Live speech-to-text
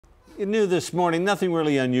New this morning, nothing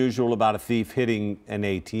really unusual about a thief hitting an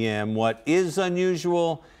ATM. What is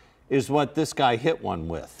unusual is what this guy hit one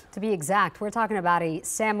with. To be exact, we're talking about a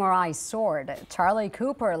samurai sword. Charlie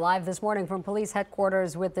Cooper live this morning from police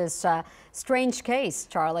headquarters with this strange case.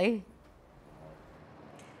 Charlie.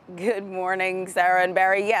 Good morning, Sarah and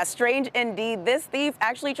Barry. Yeah, strange indeed. This thief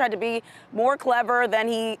actually tried to be more clever than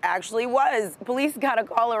he actually was. Police got a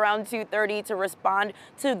call around 2:30 to respond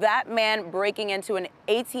to that man breaking into an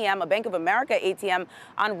ATM, a Bank of America ATM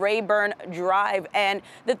on Rayburn Drive. And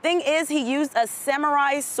the thing is, he used a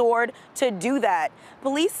samurai sword to do that.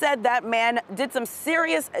 Police said that man did some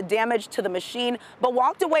serious damage to the machine, but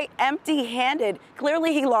walked away empty-handed.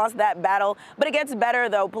 Clearly, he lost that battle. But it gets better,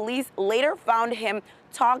 though. Police later found him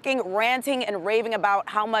talking, ranting, and raving about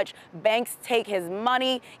how much banks take his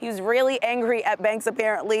money. He was really angry at banks,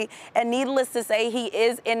 apparently. And needless to say, he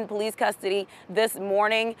is in police custody this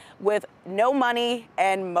morning with no money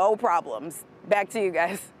and mo problems. Back to you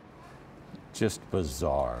guys. Just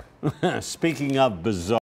bizarre. Speaking of bizarre.